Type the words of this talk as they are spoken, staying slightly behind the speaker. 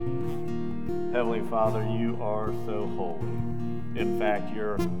Heavenly Father, you are so holy. In fact,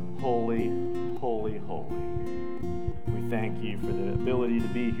 you're holy, holy, holy. We thank you for the ability to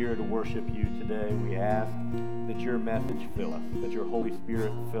be here to worship you today. We ask that your message fill us, that your Holy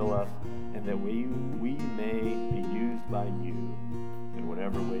Spirit fill us, and that we may be used by you in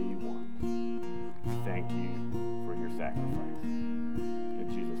whatever way you want. We thank you for your sacrifice. In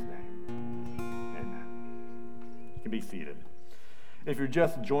Jesus' name, amen. You can be seated. If you're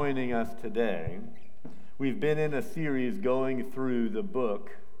just joining us today, we've been in a series going through the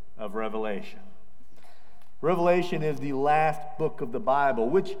book of Revelation. Revelation is the last book of the Bible,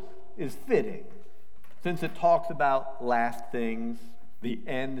 which is fitting, since it talks about last things, the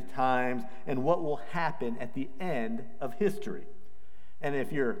end times, and what will happen at the end of history. And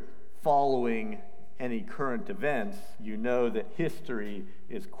if you're following any current events, you know that history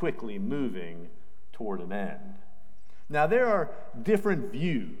is quickly moving toward an end. Now, there are different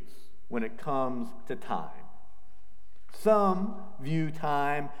views when it comes to time. Some view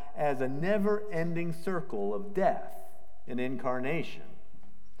time as a never-ending circle of death and incarnation.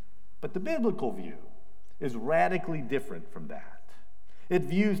 But the biblical view is radically different from that. It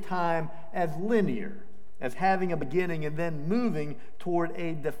views time as linear, as having a beginning and then moving toward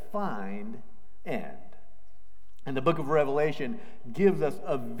a defined end. And the book of Revelation gives us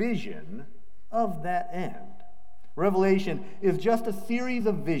a vision of that end. Revelation is just a series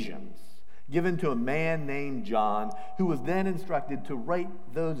of visions given to a man named John, who was then instructed to write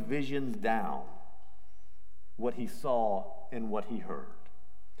those visions down, what he saw and what he heard.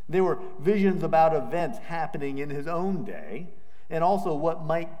 They were visions about events happening in his own day and also what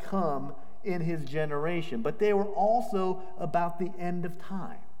might come in his generation. But they were also about the end of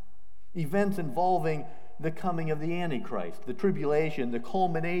time, events involving the coming of the Antichrist, the tribulation, the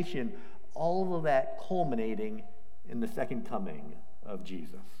culmination, all of that culminating in the second coming of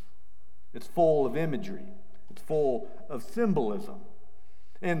Jesus. It's full of imagery. It's full of symbolism.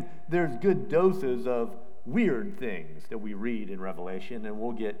 And there's good doses of weird things that we read in Revelation, and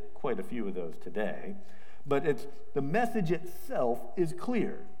we'll get quite a few of those today. But the message itself is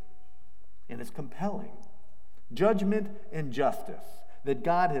clear, and it's compelling. Judgment and justice that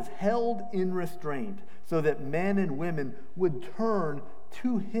God has held in restraint so that men and women would turn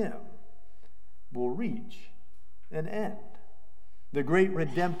to him will reach an end. The great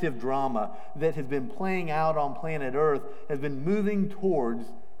redemptive drama that has been playing out on planet Earth has been moving towards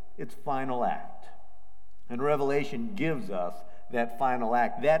its final act. And Revelation gives us that final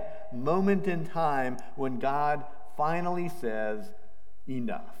act, that moment in time when God finally says,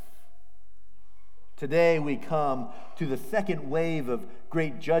 enough. Today we come to the second wave of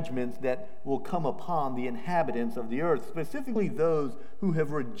great judgments that will come upon the inhabitants of the earth, specifically those who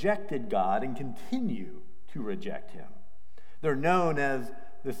have rejected God and continue to reject him. They're known as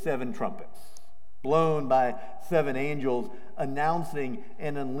the seven trumpets, blown by seven angels, announcing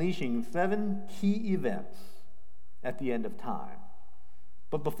and unleashing seven key events at the end of time.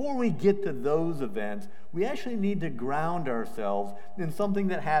 But before we get to those events, we actually need to ground ourselves in something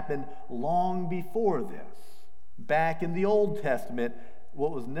that happened long before this, back in the Old Testament,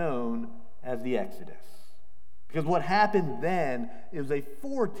 what was known as the Exodus. Because what happened then is a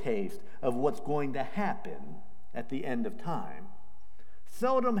foretaste of what's going to happen at the end of time.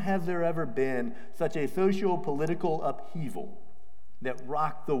 Seldom has there ever been such a socio-political upheaval that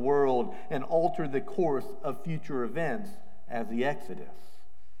rocked the world and altered the course of future events as the Exodus,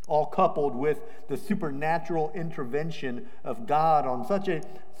 all coupled with the supernatural intervention of God on such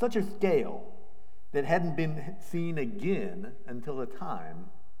a scale that hadn't been seen again until the time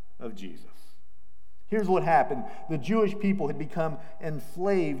of Jesus. Here's what happened. The Jewish people had become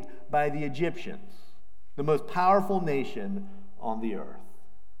enslaved by the Egyptians, the most powerful nation on the earth.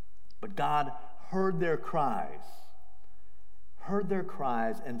 But God heard their cries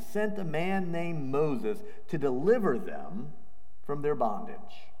and sent a man named Moses to deliver them from their bondage.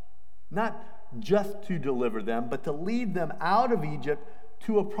 Not just to deliver them, but to lead them out of Egypt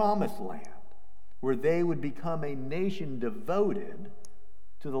to a promised land where they would become a nation devoted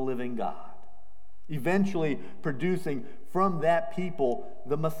to the living God, eventually producing from that people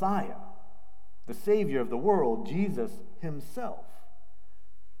the Messiah, the Savior of the world, Jesus himself.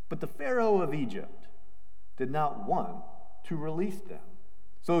 But the Pharaoh of Egypt did not want to release them.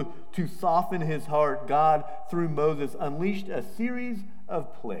 So to soften his heart, God, through Moses, unleashed a series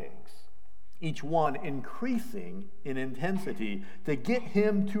of plagues, each one increasing in intensity to get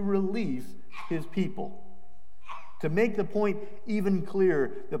him to release his people. To make the point even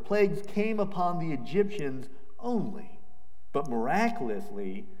clearer, the plagues came upon the Egyptians only, but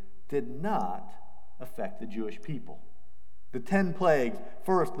miraculously did not affect the Jewish people. The 10 plagues,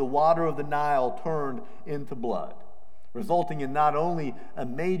 first, the water of the Nile turned into blood, resulting in not only a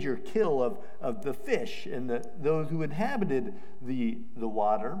major kill of the fish and those who inhabited the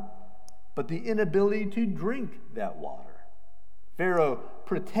water, but the inability to drink that water. Pharaoh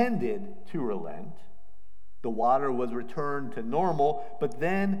pretended to relent. The water was returned to normal, but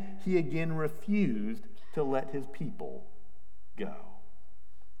then he again refused to let his people go.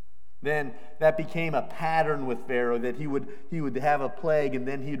 Then that became a pattern with Pharaoh, that he would have a plague, and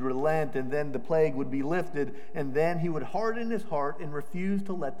then he'd relent, and then the plague would be lifted, and then he would harden his heart and refuse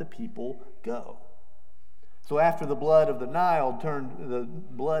to let the people go. So after the blood of the Nile turned the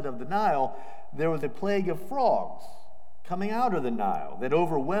blood of the Nile, there was a plague of frogs coming out of the Nile that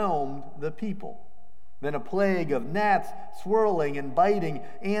overwhelmed the people. Then a plague of gnats swirling and biting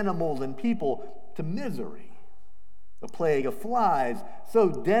animals and people to misery. A plague of flies so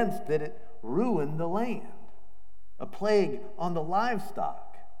dense that it ruined the land. A plague on the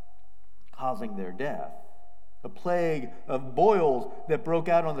livestock, causing their death. A plague of boils that broke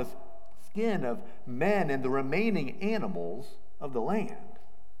out on the skin of men and the remaining animals of the land.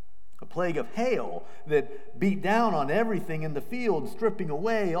 A plague of hail that beat down on everything in the field, stripping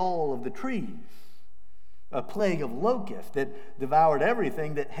away all of the trees. A plague of locusts that devoured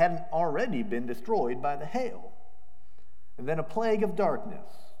everything that hadn't already been destroyed by the hail. And then a plague of darkness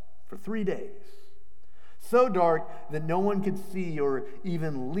for 3 days. So dark that no one could see or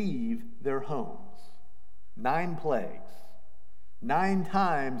even leave their homes. 9 plagues. 9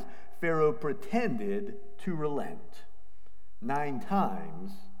 times Pharaoh pretended to relent. 9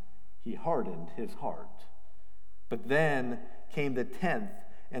 times he hardened his heart. But then came the 10th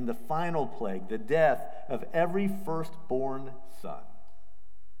and the final plague, the death of every firstborn son.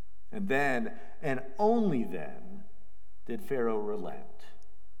 And then, and only then, did Pharaoh relent.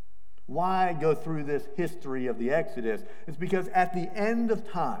 Why go through this history of the Exodus? It's because at the end of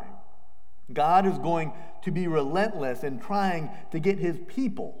time, God is going to be relentless in trying to get his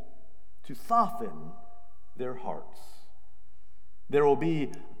people to soften their hearts. There will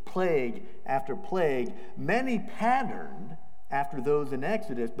be plague after plague, many patterned after those in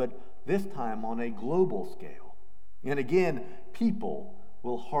Exodus, but this time on a global scale. And again, people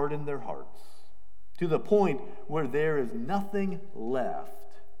will harden their hearts to the point where there is nothing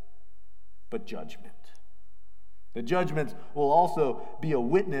left but judgment. The judgments will also be a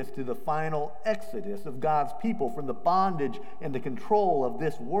witness to the final exodus of God's people from the bondage and the control of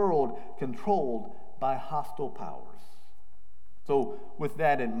this world controlled by hostile powers. So with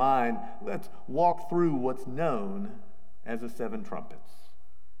that in mind, let's walk through what's known as the 7 trumpets.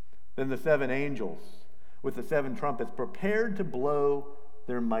 Then the 7 angels with the 7 trumpets prepared to blow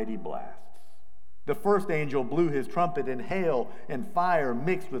their mighty blasts. The first angel blew his trumpet, and hail and fire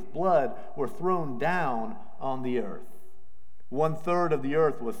mixed with blood were thrown down on the earth. 1/3 of the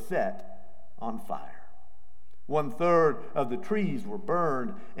earth was set on fire. 1/3 of the trees were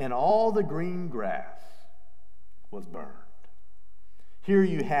burned, and all the green grass was burned. Here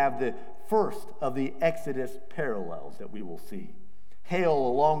you have the first of the Exodus parallels that we will see. Hail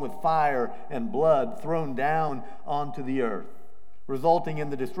along with fire and blood thrown down onto the earth, resulting in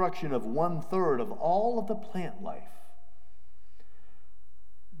the destruction of 1/3 of all of the plant life.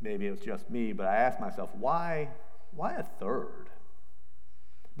 Maybe it was just me, but I asked myself, why 1/3?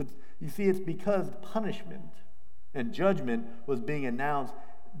 But you see, it's because punishment and judgment was being announced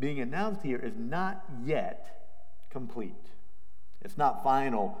here is not yet complete. It's not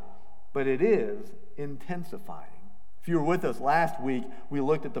final, but it is intensifying. If you were with us last week, we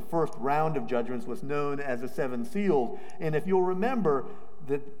looked at the first round of judgments, what's known as the 7 seals. And if you'll remember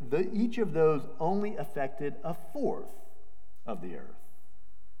that each of those only affected 1/4 of the earth.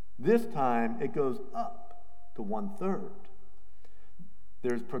 This time it goes up to 1/3.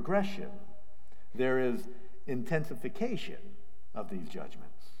 There's progression. There is intensification of these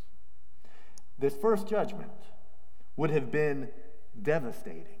judgments. This first judgment would have been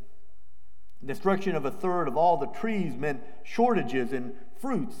devastating. Destruction of 1/3 of all the trees meant shortages in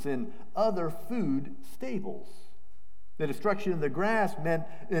fruits and other food staples. The destruction of the grass meant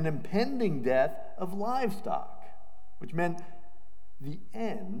an impending death of livestock, which meant the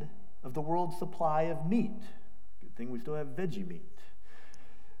end of the world's supply of meat. Good thing we still have veggie meat.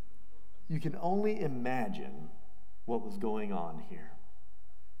 You can only imagine what was going on here.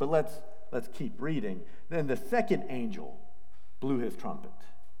 But let's keep reading. Then the second angel blew his trumpet,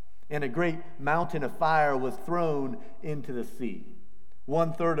 and a great mountain of fire was thrown into the sea.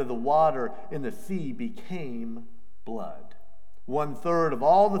 1/3 of the water in the sea became blood. 1/3 of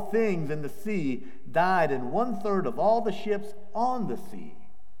all the things in the sea died, and 1/3 of all the ships on the sea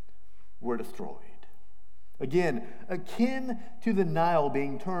were destroyed. Again, akin to the Nile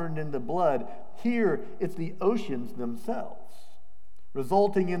being turned into blood, here it's the oceans themselves,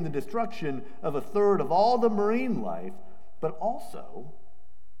 resulting in the destruction of a third of all the marine life, but also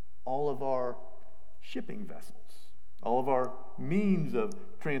all of our shipping vessels, all of our means of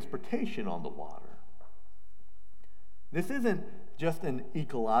transportation on the water. This isn't just an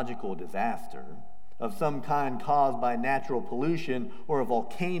ecological disaster of some kind caused by natural pollution or a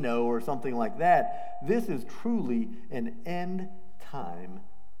volcano or something like that. This is truly an end-time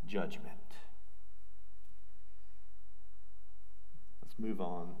judgment. Let's move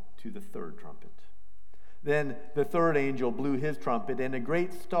on to the third trumpet. Then the third angel blew his trumpet, and a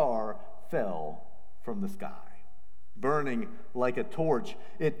great star fell from the sky, burning like a torch.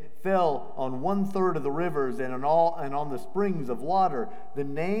 It fell on 1/3 of the rivers and on the springs of water. The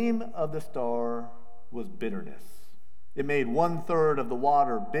name of the star was bitterness. It made 1/3 of the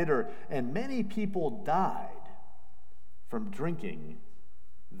water bitter, and many people died from drinking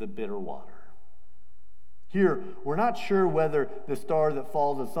the bitter water. Here, we're not sure whether the star that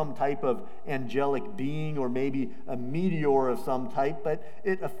falls is some type of angelic being or maybe a meteor of some type, but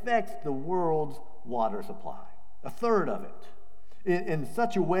it affects the world's water supply, 1/3 of it, in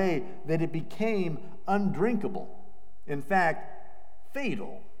such a way that it became undrinkable. In fact,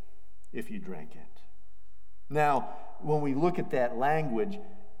 fatal if you drank it. Now, when we look at that language,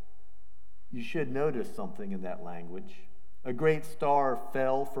 you should notice something in that language. A great star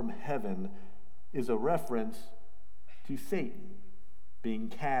fell from heaven is a reference to Satan being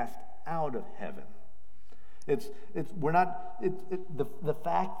cast out of heaven. The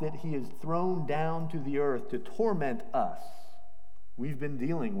fact that he is thrown down to the earth to torment us, we've been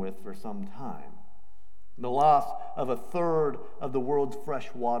dealing with for some time. The loss of 1/3 of the world's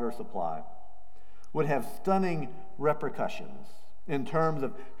fresh water supply would have stunning repercussions in terms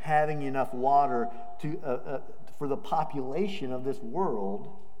of having enough water for the population of this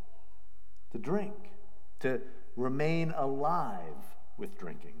world to drink, to remain alive with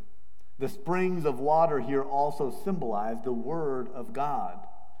drinking. The springs of water here also symbolize the Word of God.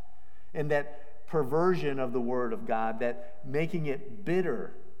 And that perversion of the Word of God, that making it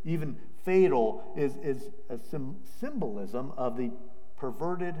bitter, even fatal, is a symbolism of the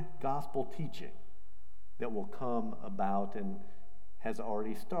perverted gospel teaching that will come about and has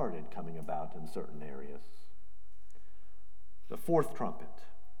already started coming about in certain areas. The fourth trumpet.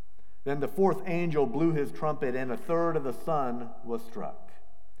 Then the fourth angel blew his trumpet, and 1/3 of the sun was struck,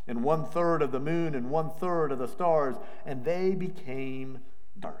 and 1/3 of the moon, and 1/3 of the stars, and they became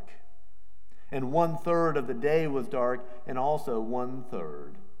dark. And 1/3 of the day was dark, and also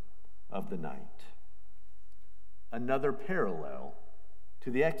 1/3 of the night. Another parallel to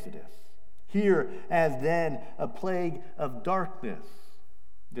the Exodus. Here, as then, a plague of darkness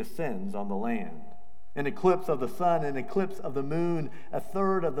descends on the land. An eclipse of the sun, an eclipse of the moon,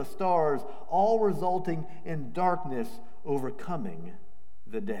 1/3 of the stars, all resulting in darkness overcoming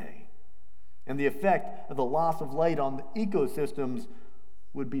the day. And the effect of the loss of light on the ecosystems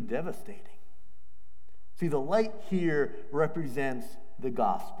would be devastating. See, the light here represents the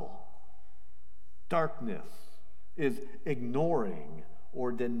gospel. Darkness is ignoring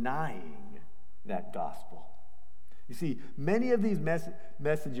or denying that gospel. You see, many of these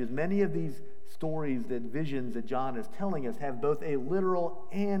messages, many of these stories, that visions that John is telling us, have both a literal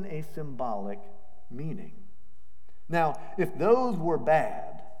and a symbolic meaning. Now, if those were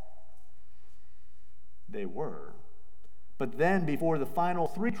bad, they were. But then, before the final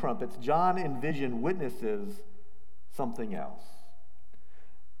 3 trumpets, John envisioned witnesses something else.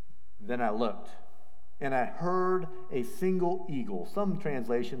 Then I looked, and I heard a single eagle. Some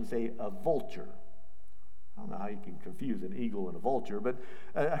translations say a vulture. I don't know how you can confuse an eagle and a vulture, but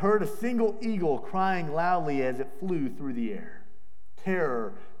I heard a single eagle crying loudly as it flew through the air.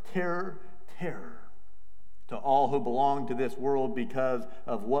 Terror, terror, terror to all who belong to this world because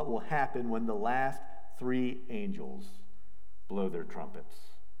of what will happen when the last 3 angels blow their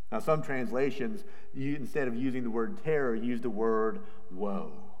trumpets. Now, some translations, instead of using the word terror, use the word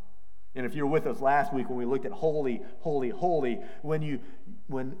woe. And if you were with us last week when we looked at holy, holy, holy,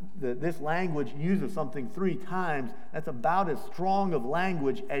 when this language uses something 3 times, that's about as strong of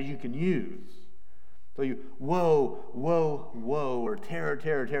language as you can use. So woe, woe, woe, or terror,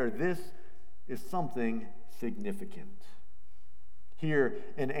 terror, terror. This is something significant. Here,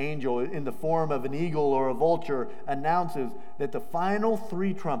 an angel in the form of an eagle or a vulture announces that the final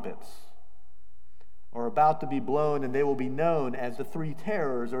 3 trumpets are about to be blown, and they will be known as the 3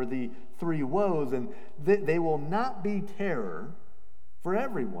 terrors or the 3 woes. And they will not be terror for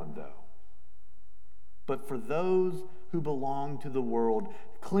everyone, though, but for those who belong to the world,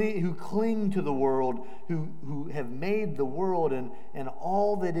 who cling to the world, who have made the world and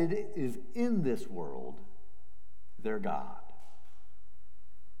all that it is in this world their God.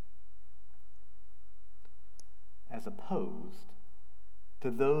 As opposed to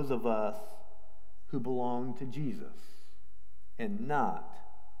those of us who belong to Jesus and not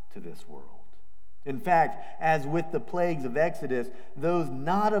to this world. In fact, as with the plagues of Exodus, those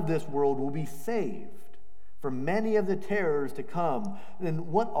not of this world will be saved from many of the terrors to come. And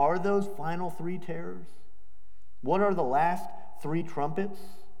what are those final 3 terrors? What are the last 3 trumpets?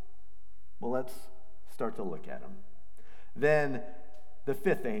 Well, let's start to look at them. Then the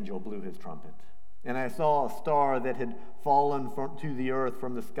 5th angel blew his trumpet, and I saw a star that had fallen to the earth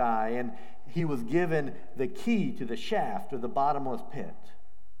from the sky, and he was given the key to the shaft of the bottomless pit.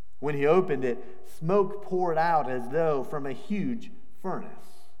 When he opened it, smoke poured out as though from a huge furnace,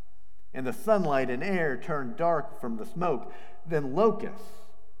 and the sunlight and air turned dark from the smoke. Then locusts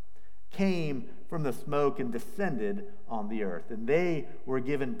came from the smoke and descended on the earth, and they were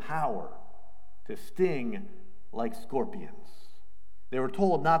given power to sting like scorpions. They were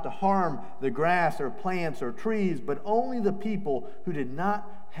told not to harm the grass or plants or trees, but only the people who did not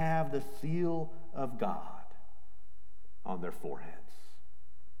have the seal of God on their foreheads.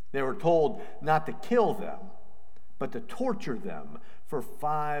 They were told not to kill them, but to torture them for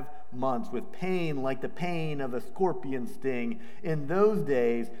 5 months with pain like the pain of a scorpion sting. In those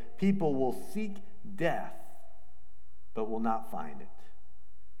days, people will seek death, but will not find it.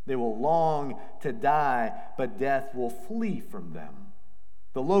 They will long to die, but death will flee from them.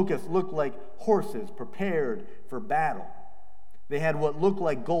 The locusts looked like horses prepared for battle. They had what looked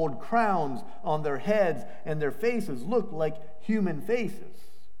like gold crowns on their heads, and their faces looked like human faces.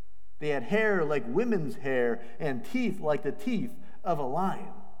 They had hair like women's hair and teeth like the teeth of a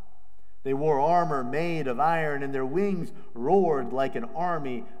lion. They wore armor made of iron, and their wings roared like an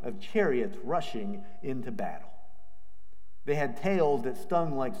army of chariots rushing into battle. They had tails that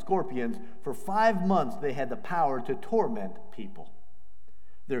stung like scorpions. For 5 months they had the power to torment people.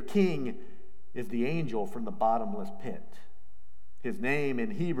 Their king is the angel from the bottomless pit. His name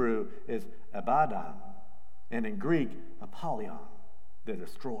in Hebrew is Abaddon, and in Greek, Apollyon, the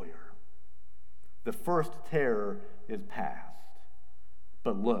destroyer. The first terror is past.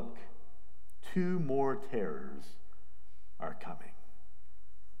 But look, 2 more terrors are coming.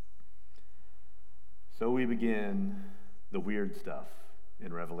 So we begin the weird stuff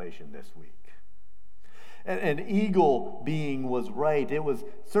in Revelation this week. An eagle being was right. It was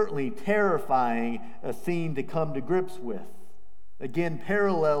certainly terrifying, a scene to come to grips with. Again,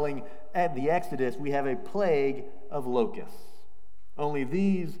 paralleling at the Exodus, we have a plague of locusts. Only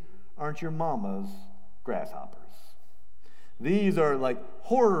these aren't your mama's grasshoppers. These are like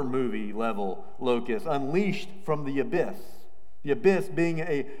horror movie level locusts unleashed from the abyss. The abyss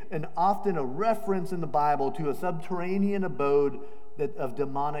being often a reference in the Bible to a subterranean abode of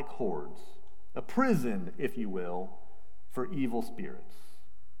demonic hordes. A prison, if you will, for evil spirits.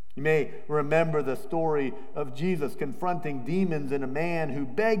 You may remember the story of Jesus confronting demons and a man who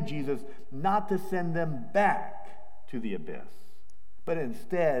begged Jesus not to send them back to the abyss, but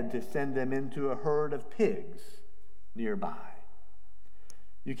instead to send them into a herd of pigs nearby.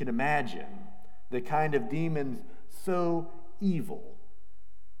 You can imagine the kind of demons so evil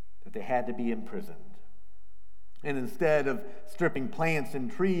that they had to be imprisoned. And instead of stripping plants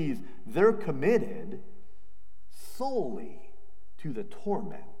and trees, they're committed solely to the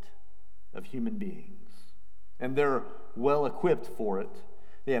torment of human beings. And they're well equipped for it.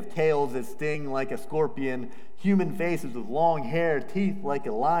 They have tails that sting like a scorpion, human faces with long hair, teeth like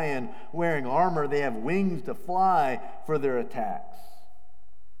a lion, wearing armor. They have wings to fly for their attacks.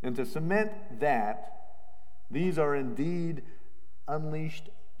 And to cement that, these are indeed unleashed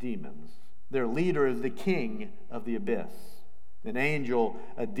demons. Their leader is the king of the abyss. An angel,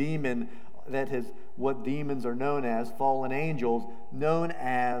 a demon, that is what demons are known as, fallen angels, known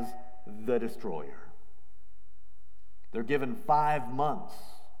as the destroyer. They're given 5 months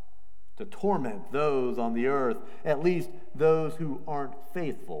to torment those on the earth, at least those who aren't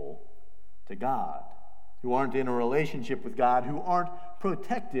faithful to God, who aren't in a relationship with God, who aren't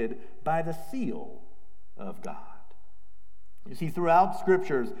protected by the seal of God. You see, throughout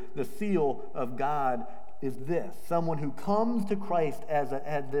Scriptures, the seal of God is this: someone who comes to Christ as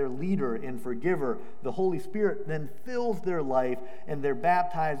their leader and forgiver. The Holy Spirit then fills their life, and they're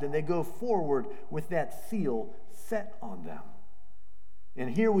baptized, and they go forward with that seal set on them. And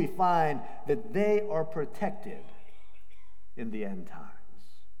here we find that they are protected in the end times.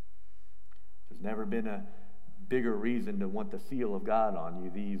 There's never been a bigger reason to want the seal of God on you.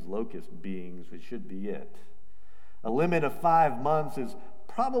 These locust beings, which should be it. A limit of 5 months is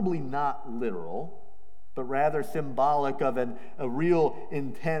probably not literal, but rather symbolic of a real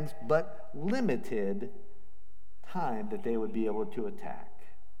intense but limited time that they would be able to attack.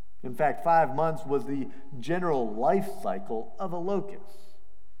 In fact, 5 months was the general life cycle of a locust,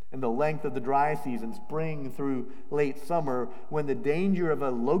 and the length of the dry season, spring through late summer, when the danger of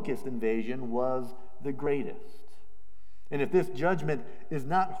a locust invasion was the greatest. And if this judgment is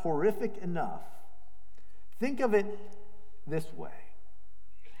not horrific enough, think of it this way.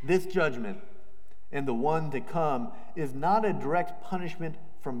 This judgment and the one to come is not a direct punishment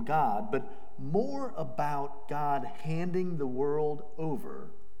from God, but more about God handing the world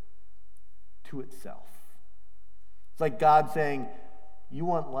over to itself. It's like God saying, "You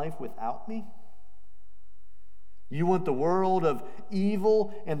want life without me? You want the world of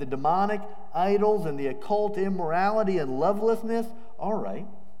evil and the demonic idols and the occult immorality and lovelessness? All right.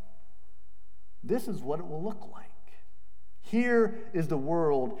 This is what it will look like. Here is the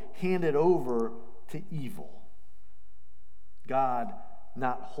world handed over to evil. God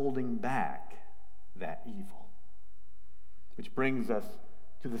not holding back that evil." Which brings us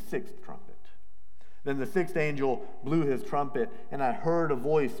to the sixth trumpet. Then the sixth angel blew his trumpet, and I heard a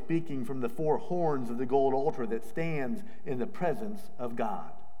voice speaking from the four horns of the gold altar that stands in the presence of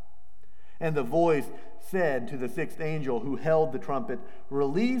God. And the voice said to the sixth angel who held the trumpet,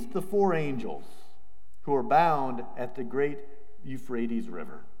 "Release the four angels who are bound at the great Euphrates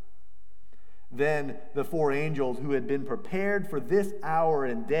River." Then the four angels who had been prepared for this hour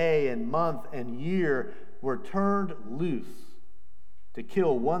and day and month and year were turned loose to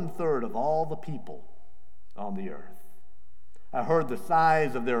kill 1/3 of all the people on the earth. I heard the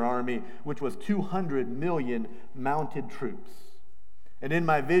size of their army, which was 200 million mounted troops. And in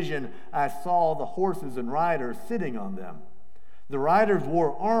my vision, I saw the horses and riders sitting on them. The riders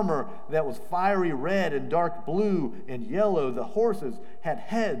wore armor that was fiery red and dark blue and yellow. The horses had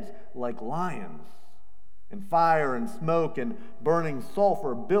heads like lions, and fire and smoke and burning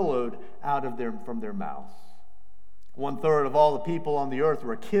sulfur billowed out of from their mouths. 1/3 of all the people on the earth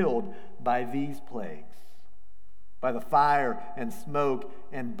were killed by these plagues, by the fire and smoke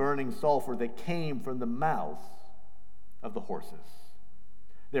and burning sulfur that came from the mouths of the horses.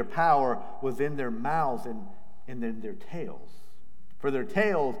 Their power was in their mouths and in their tails. For their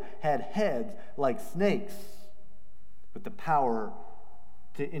tails had heads like snakes, with the power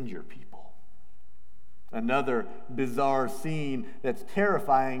to injure people. Another bizarre scene that's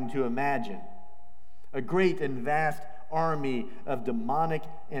terrifying to imagine. A great and vast army of demonic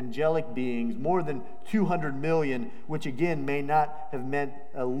angelic beings, more than 200 million, which again may not have meant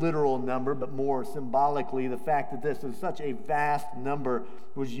a literal number, but more symbolically, the fact that this is such a vast number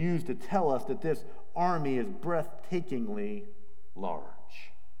was used to tell us that this army is breathtakingly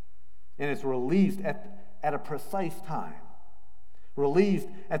large. And it's released at a precise time. Released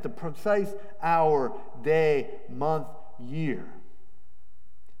at the precise hour, day, month, year.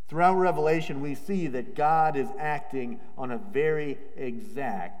 Throughout Revelation, we see that God is acting on a very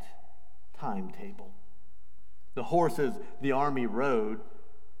exact timetable. The horses the army rode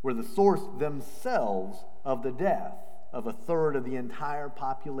were the source themselves of the death of 1/3 of the entire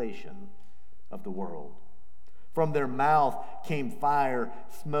population of the world. From their mouth came fire,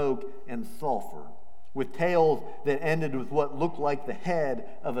 smoke, and sulfur, with tails that ended with what looked like the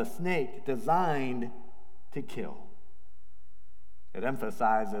head of a snake designed to kill. It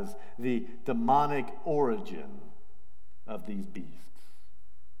emphasizes the demonic origin of these beasts.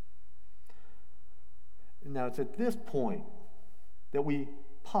 Now, it's at this point that we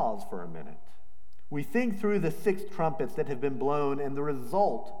pause for a minute. We think through the 6 trumpets that have been blown and the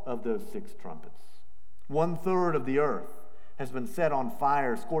result of those 6 trumpets. 1/3 of the earth has been set on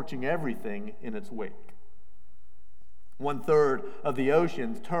fire, scorching everything in its wake. 1/3 of the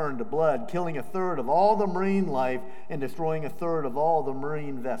oceans turned to blood, killing 1/3 of all the marine life and destroying 1/3 of all the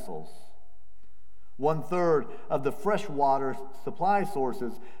marine vessels. 1/3 of the freshwater supply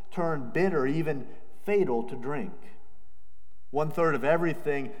sources turned bitter, even fatal to drink. 1/3 of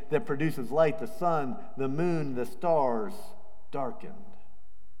everything that produces light, the sun, the moon, the stars, darkened.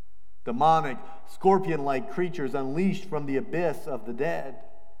 Demonic, scorpion-like creatures unleashed from the abyss of the dead.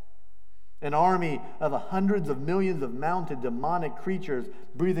 An army of hundreds of millions of mounted demonic creatures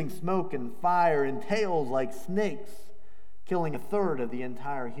breathing smoke and fire and tails like snakes, killing 1/3 of the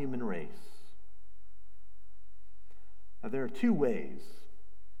entire human race. Now, there are 2 ways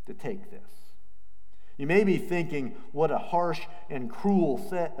to take this. You may be thinking, what a harsh and cruel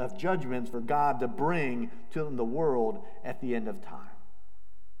set of judgments for God to bring to the world at the end of time.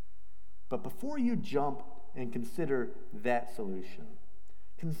 But before you jump and consider that solution,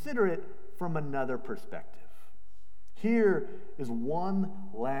 consider it from another perspective. here is one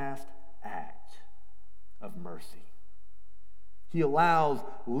last act of mercy. He allows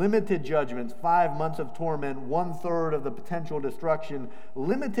limited judgments, 5 months of torment, 1/3 of the potential destruction,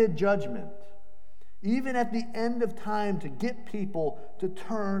 limited judgment, even at the end of time, to get people to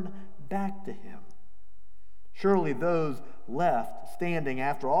turn back to him. Surely those left standing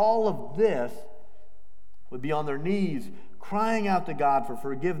after all of this would be on their knees, crying out to God for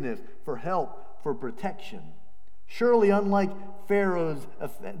forgiveness, for help, for protection. Surely, unlike Pharaoh's,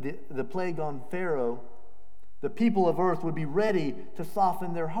 the plague on Pharaoh, the people of earth would be ready to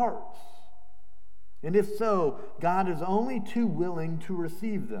soften their hearts. And if so, God is only too willing to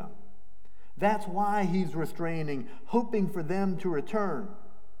receive them. That's why he's restraining, hoping for them to return.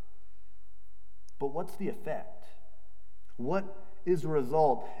 But what's the effect? What is the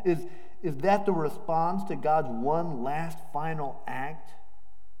result? Is that the response to God's one last final act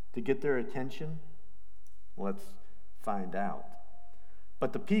to get their attention? Let's find out.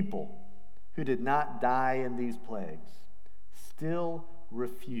 But the people who did not die in these plagues still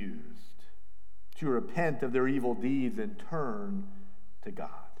refused to repent of their evil deeds and turn to God.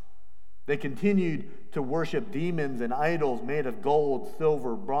 They continued to worship demons and idols made of gold,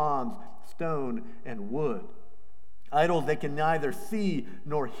 silver, bronze, stone, and wood. Idols they can neither see,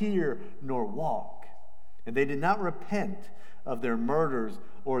 nor hear, nor walk. And they did not repent of their murders,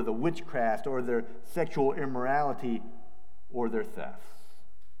 or the witchcraft, or their sexual immorality, or their thefts.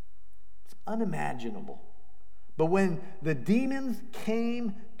 It's unimaginable. But when the demons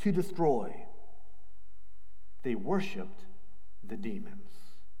came to destroy, they worshiped the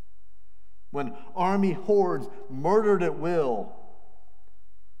demons. When army hordes murdered at will,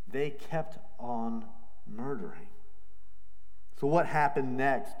 they kept on murdering. So what happened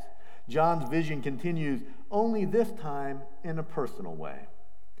next? John's vision continues, only this time in a personal way.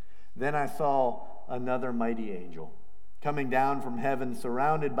 Then I saw another mighty angel coming down from heaven,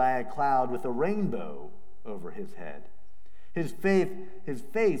 surrounded by a cloud with a rainbow over his head. His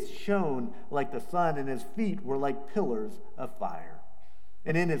face shone like the sun, and his feet were like pillars of fire.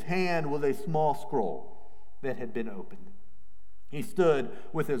 And in his hand was a small scroll that had been opened. He stood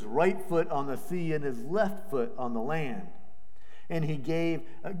with his right foot on the sea and his left foot on the land. And he gave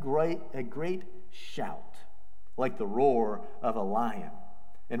a great shout, like the roar of a lion.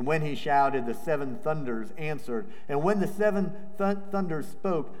 And when he shouted, the 7 thunders answered. And when the 7 thunders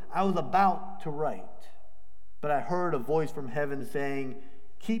spoke, I was about to write. But I heard a voice from heaven saying,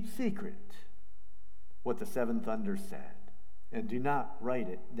 keep secret what the 7 thunders said, and do not write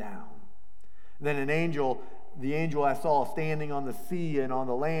it down. Then the angel I saw standing on the sea and on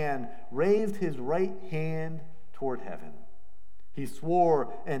the land, raised his right hand toward heaven. He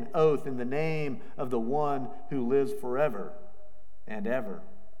swore an oath in the name of the one who lives forever and ever,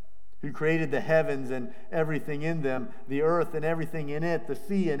 who created the heavens and everything in them, the earth and everything in it, the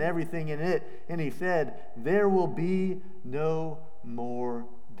sea and everything in it. And he said, there will be no more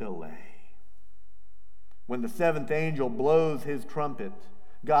delay. When the 7th angel blows his trumpet,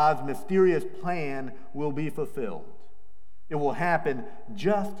 God's mysterious plan will be fulfilled. It will happen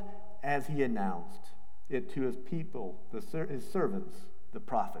just as he announced it to his people, his servants, the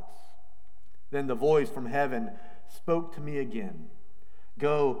prophets. Then the voice from heaven spoke to me again.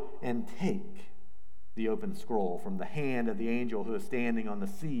 Go and take the open scroll from the hand of the angel who is standing on the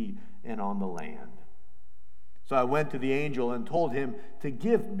sea and on the land. So I went to the angel and told him to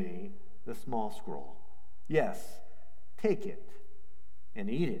give me the small scroll. Yes, take it and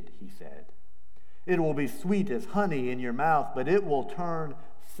eat it, he said. It will be sweet as honey in your mouth, but it will turn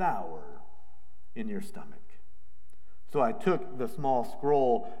sour in your stomach. So I took the small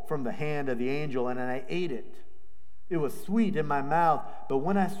scroll from the hand of the angel and I ate it. It was sweet in my mouth, but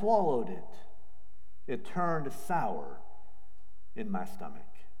when I swallowed it, it turned sour in my stomach.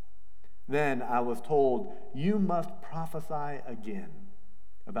 Then I was told, you must prophesy again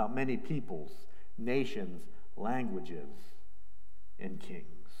about many peoples, nations, languages, and kings.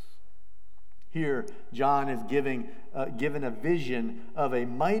 Here, John is given a vision of a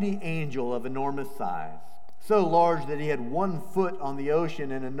mighty angel of enormous size, so large that he had 1 foot on the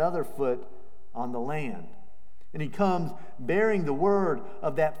ocean and another foot on the land. And he comes bearing the word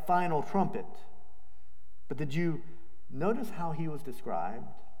of that final trumpet. But did you notice how he was described?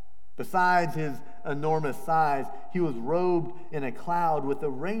 Besides his enormous size, he was robed in a cloud with a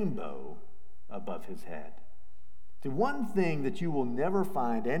rainbow above his head. The one thing that you will never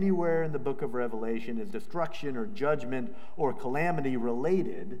find anywhere in the book of Revelation is destruction or judgment or calamity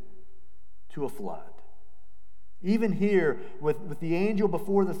related to a flood. Even here, with the angel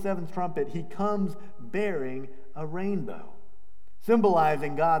before the 7th trumpet, he comes bearing a rainbow,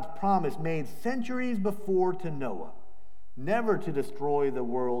 symbolizing God's promise made centuries before to Noah, never to destroy the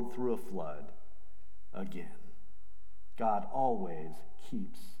world through a flood again. God always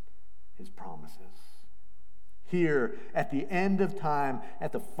keeps his promises. Here, at the end of time,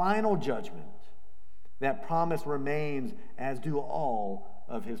 at the final judgment, that promise remains, as do all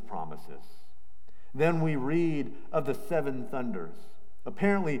of his promises. Then we read of the seven thunders.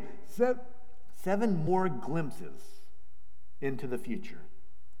 Apparently, seven more glimpses into the future.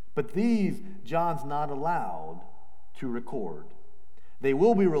 But these, John's not allowed to record. They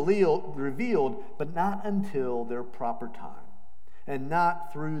will be revealed, but not until their proper time, and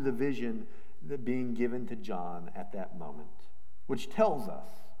not through the vision that being given to John at that moment, which tells us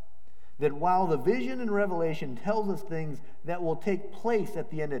that while the vision and revelation tells us things that will take place at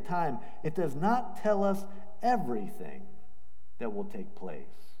the end of time, it does not tell us everything that will take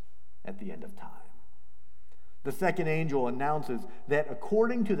place at the end of time. The second angel announces that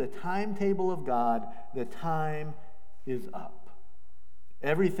according to the timetable of God, the time is up.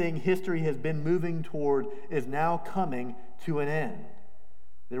 Everything history has been moving toward is now coming to an end.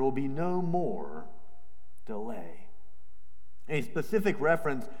 There will be no more delay. A specific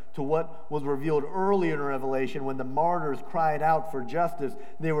reference to what was revealed earlier in Revelation when the martyrs cried out for justice.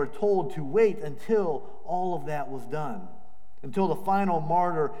 They were told to wait until all of that was done, until the final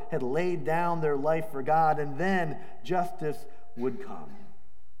martyr had laid down their life for God, and then justice would come.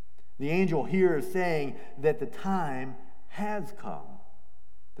 The angel here is saying that the time has come,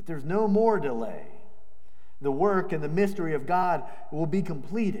 that there's no more delay. The work and the mystery of God will be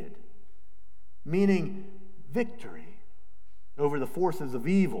completed, meaning victory over the forces of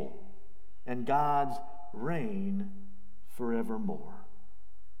evil and God's reign forevermore.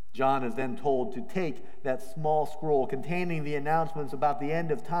 John is then told to take that small scroll containing the announcements about the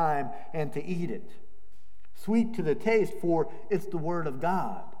end of time and to eat it. Sweet to the taste, for it's the word of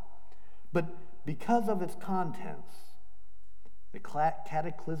God. But because of its contents, the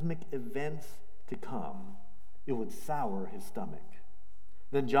cataclysmic events to come, it would sour his stomach.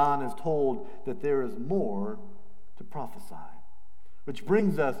 Then John is told that there is more to prophesy. Which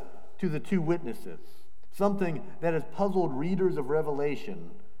brings us to the two witnesses, something that has puzzled readers of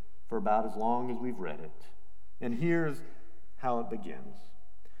Revelation for about as long as we've read it. And here's how it begins.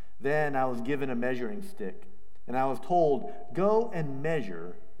 Then I was given a measuring stick, and I was told, go and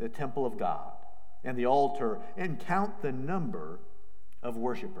measure the temple of God and the altar and count the number of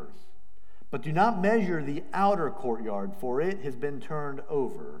worshipers. But do not measure the outer courtyard, for it has been turned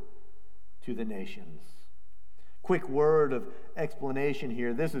over to the nations. Quick word of explanation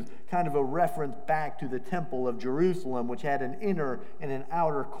here. This is kind of a reference back to the temple of Jerusalem, which had an inner and an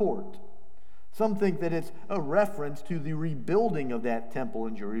outer court. Some think that it's a reference to the rebuilding of that temple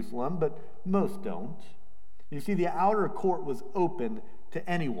in Jerusalem, but most don't. You see, the outer court was open to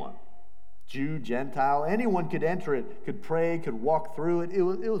anyone. Jew, Gentile, anyone could enter it, could pray, could walk through it. It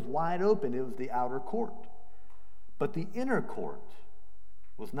was wide open. It was the outer court. But the inner court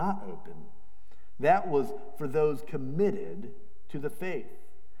was not open. That was for those committed to the faith.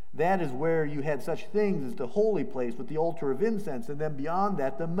 That is where you had such things as the holy place with the altar of incense, and then beyond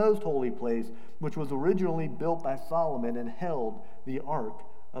that, the most holy place, which was originally built by Solomon and held the Ark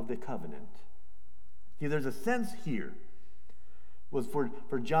of the Covenant. See, there's a sense here was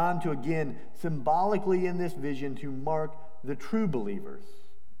for John to again, symbolically in this vision, to mark the true believers,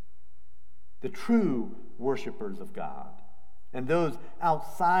 the true worshipers of God. And those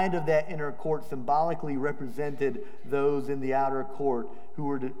outside of that inner court symbolically represented those in the outer court who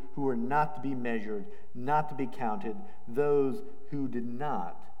were not to be measured, not to be counted, those who did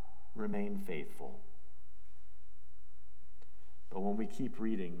not remain faithful. But when we keep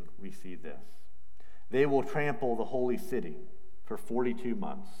reading, we see this. They will trample the holy city for 42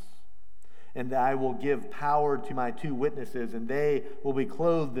 months. And I will give power to my two witnesses, and they will be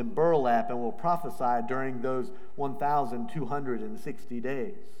clothed in burlap and will prophesy during those 1,260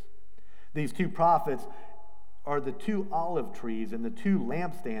 days. These two prophets are the two olive trees and the two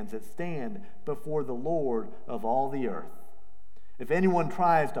lampstands that stand before the Lord of all the earth. If anyone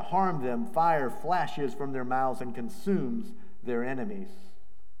tries to harm them, fire flashes from their mouths and consumes their enemies.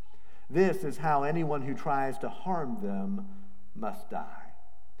 This is how anyone who tries to harm them must die.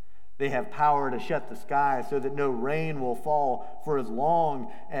 They have power to shut the sky so that no rain will fall for as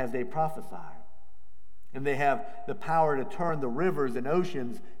long as they prophesy. And they have the power to turn the rivers and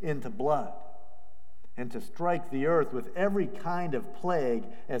oceans into blood, and to strike the earth with every kind of plague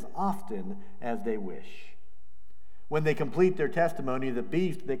as often as they wish. When they complete their testimony, the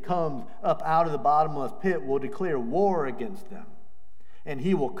beast that comes up out of the bottomless pit will declare war against them, and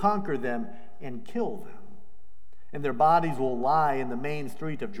he will conquer them and kill them. And their bodies will lie in the main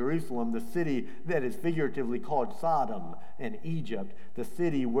street of Jerusalem, the city that is figuratively called Sodom and Egypt, the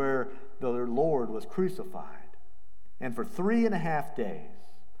city where the Lord was crucified. And for 3.5 days,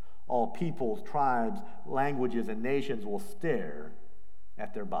 all peoples, tribes, languages, and nations will stare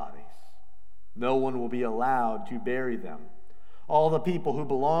at their bodies. No one will be allowed to bury them. All the people who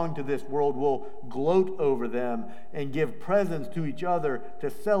belong to this world will gloat over them and give presents to each other to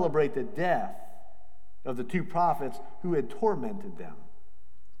celebrate the death of the 2 prophets who had tormented them.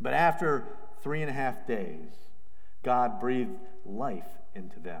 But after 3.5 days, God breathed life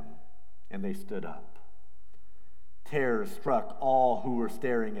into them, and they stood up. Terror struck all who were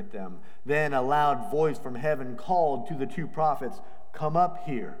staring at them. Then a loud voice from heaven called to the 2 prophets, "Come up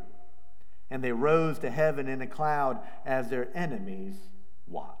here." And they rose to heaven in a cloud as their enemies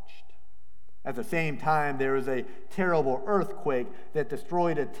watched. At the same time, there was a terrible earthquake that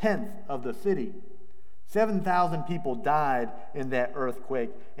destroyed 1/10 of the city. 7,000 people died in that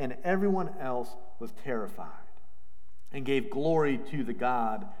earthquake, and everyone else was terrified and gave glory to the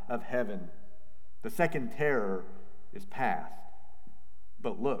God of heaven. The second terror is past.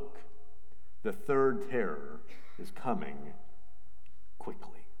 But look, the third terror is coming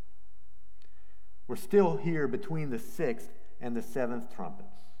quickly. We're still here between the 6th and the 7th trumpets.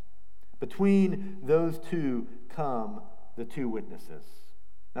 Between those two come the 2 witnesses.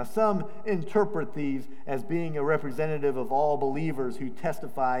 Now, some interpret these as being a representative of all believers who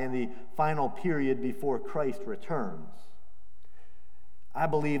testify in the final period before Christ returns. I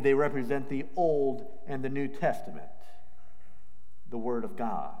believe they represent the Old and the New Testament, the Word of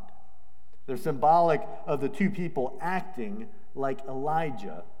God. They're symbolic of the 2 people acting like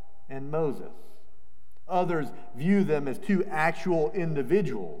Elijah and Moses. Others view them as 2 actual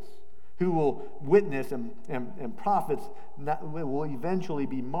individuals who will witness and prophets will eventually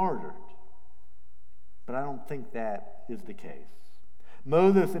be martyred. But I don't think that is the case.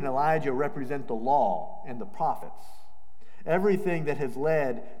 Moses and Elijah represent the law and the prophets, everything that has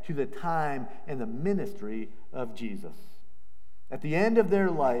led to the time and the ministry of Jesus. At the end of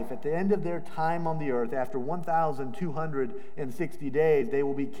their life, at the end of their time on the earth, after 1,260 days, they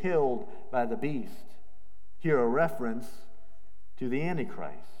will be killed by the beast. Here a reference to the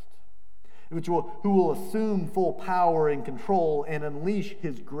Antichrist, who will assume full power and control and unleash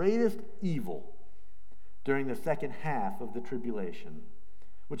his greatest evil during the second half of the tribulation,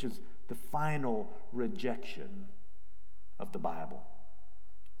 which is the final rejection of the Bible.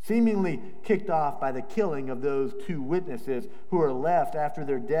 Seemingly kicked off by the killing of those 2 witnesses who are left after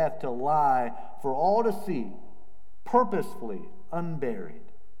their death to lie for all to see, purposefully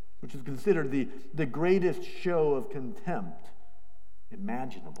unburied, which is considered the greatest show of contempt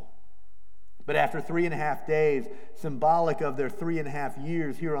imaginable. But after 3.5 days, symbolic of their 3.5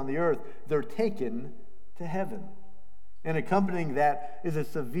 years here on the earth, they're taken to heaven. And accompanying that is a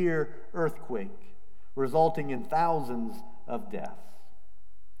severe earthquake, resulting in thousands of deaths.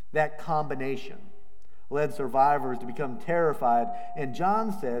 That combination led survivors to become terrified, and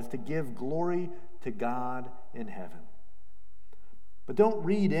John says to give glory to God in heaven. But don't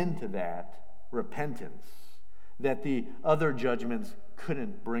read into that repentance that the other judgments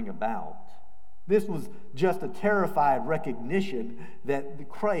couldn't bring about. This was just a terrified recognition that the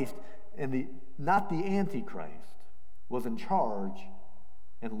Christ and not the Antichrist was in charge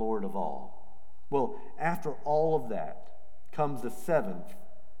and Lord of all. Well, after all of that comes the 7th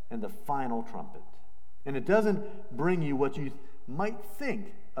and the final trumpet. And it doesn't bring you what you might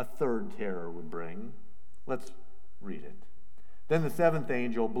think a third terror would bring. Let's read it. Then the 7th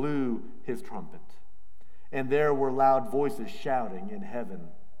angel blew his trumpet, and there were loud voices shouting in heaven,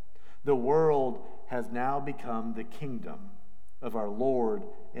 "The world has now become the kingdom of our Lord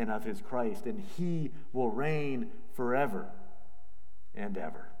and of his Christ, and he will reign forever and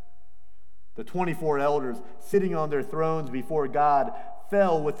ever." The 24 elders sitting on their thrones before God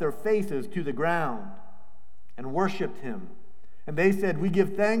fell with their faces to the ground and worshiped him. And they said, "We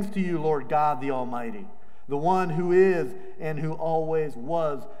give thanks to you, Lord God the Almighty, the one who is and who always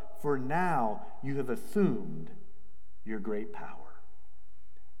was, for now you have assumed your great power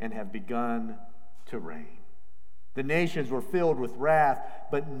and have begun to reign. The nations were filled with wrath,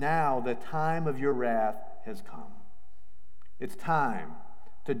 but now the time of your wrath has come. It's time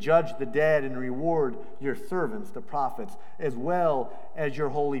to judge the dead and reward your servants, the prophets, as well as your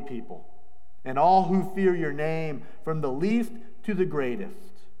holy people, and all who fear your name, from the least to the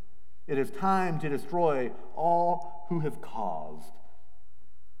greatest. It is time to destroy all who have caused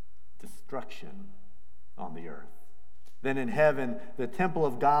destruction on the earth." Then in heaven, the temple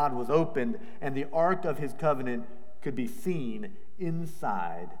of God was opened, and the ark of his covenant could be seen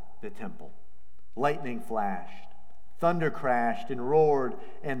inside the temple. Lightning flashed, Thunder crashed and roared,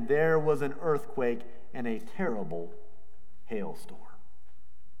 and there was an earthquake and a terrible hailstorm.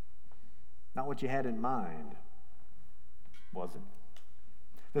 Not what you had in mind, was it?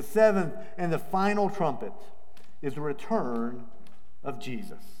 The seventh and the final trumpet is the return of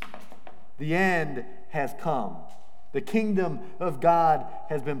Jesus. The end has come. The kingdom of God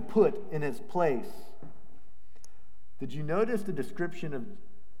has been put in its place. Did you notice the description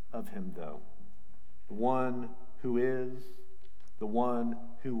of him, though? The one who is, the one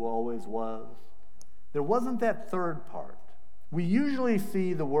who always was. There wasn't that third part. We usually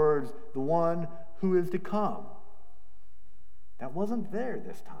see the words, the one who is to come. That wasn't there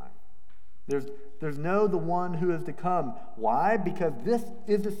this time. There's no the one who is to come. Why? Because this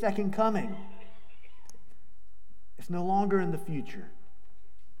is the second coming. It's no longer in the future.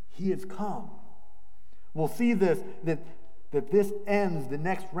 He has come. We'll see this, that this ends the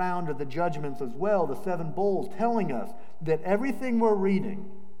next round of the judgments as well, the seven bowls, telling us that everything we're reading,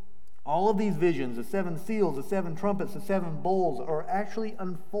 all of these visions, the seven seals, the seven trumpets, the seven bowls, are actually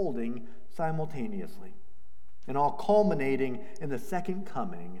unfolding simultaneously, and all culminating in the second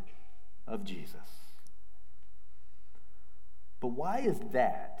coming of Jesus. But why is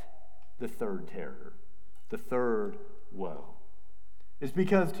that the third terror, the third woe? It's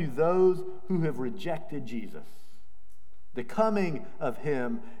because to those who have rejected Jesus, the coming of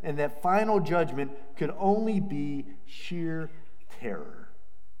him and that final judgment could only be sheer terror.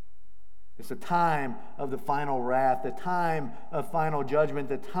 It's a time of the final wrath, the time of final judgment,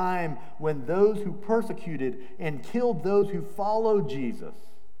 the time when those who persecuted and killed those who followed Jesus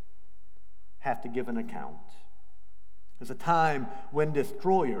have to give an account. It's a time when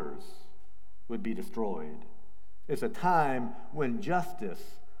destroyers would be destroyed. It's a time when justice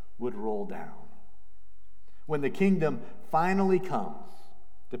would roll down. When the kingdom finally comes,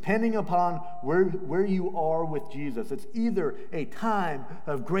 depending upon where you are with Jesus, it's either a time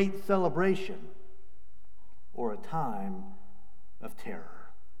of great celebration or a time of terror.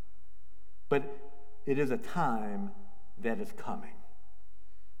 But it is a time that is coming.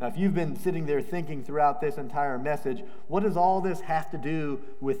 Now, if you've been sitting there thinking throughout this entire message, what does all this have to do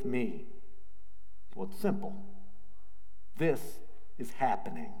with me? Well, it's simple. This is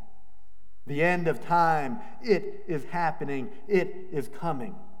happening. The end of time, it is happening. It is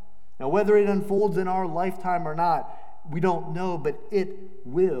coming. Now, whether it unfolds in our lifetime or not, we don't know, but it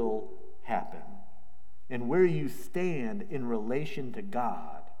will happen. And where you stand in relation to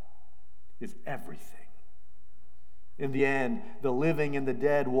God is everything. In the end, the living and the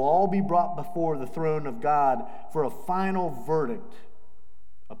dead will all be brought before the throne of God for a final verdict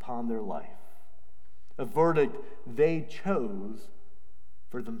upon their life. A verdict they chose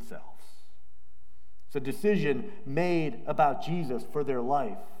for themselves. It's a decision made about Jesus for their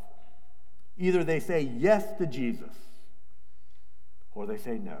life. Either they say yes to Jesus or they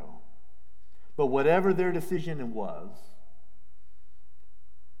say no. But whatever their decision was,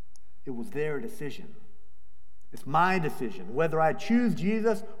 it was their decision. It's my decision. Whether I choose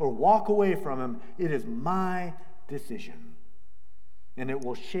Jesus or walk away from him, it is my decision. And it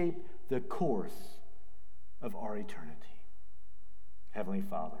will shape the course of our eternity. Heavenly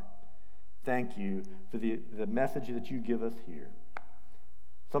Father, thank you for the message that you give us here.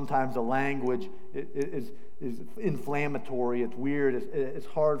 Sometimes the language is inflammatory, it's weird, it's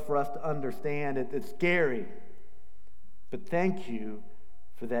hard for us to understand, it's scary. But thank you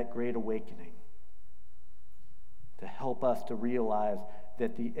for that great awakening to help us to realize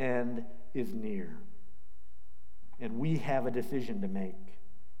that the end is near. And we have a decision to make.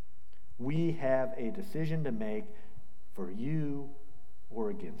 We have a decision to make for you or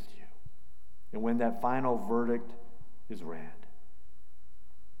against you. And when that final verdict is read,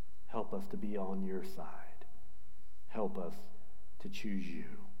 help us to be on your side. Help us to choose you.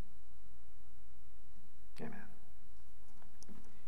 Amen.